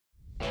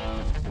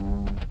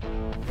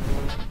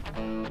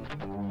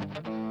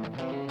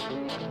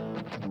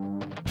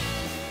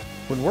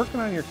When working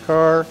on your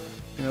car,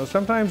 you know,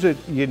 sometimes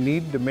you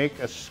need to make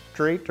a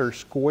straight or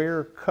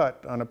square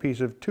cut on a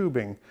piece of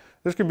tubing.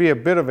 This can be a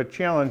bit of a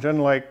challenge.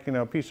 Unlike, you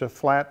know, a piece of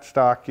flat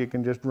stock, you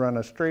can just run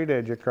a straight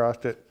edge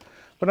across it.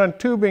 But on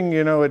tubing,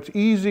 you know, it's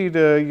easy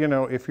to, you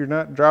know, if you're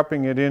not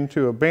dropping it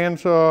into a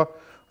bandsaw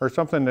or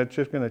something that's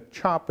just going to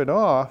chop it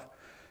off,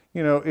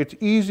 you know, it's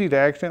easy to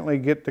accidentally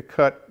get the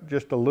cut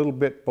just a little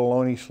bit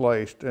bologna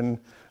sliced, and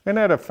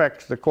that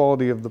affects the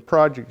quality of the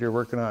project you're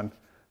working on.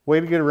 Way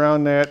to get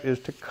around that is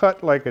to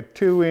cut like a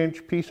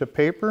 2-inch piece of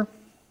paper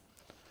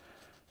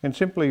and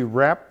simply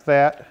wrap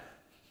that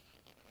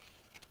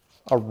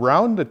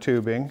around the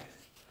tubing,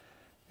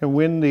 and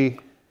when the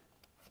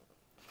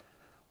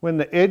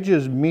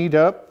edges meet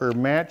up or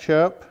match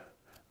up,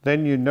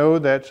 then you know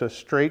that's a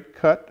straight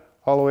cut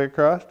all the way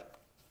across.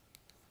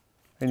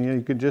 And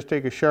you can just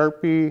take a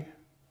Sharpie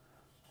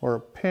or a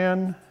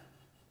pen,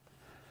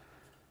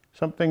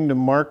 something to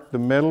mark the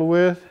metal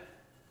with.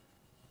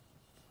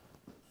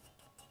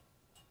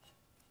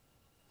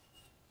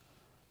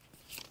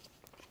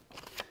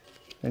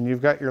 And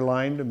you've got your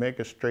line to make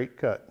a straight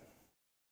cut.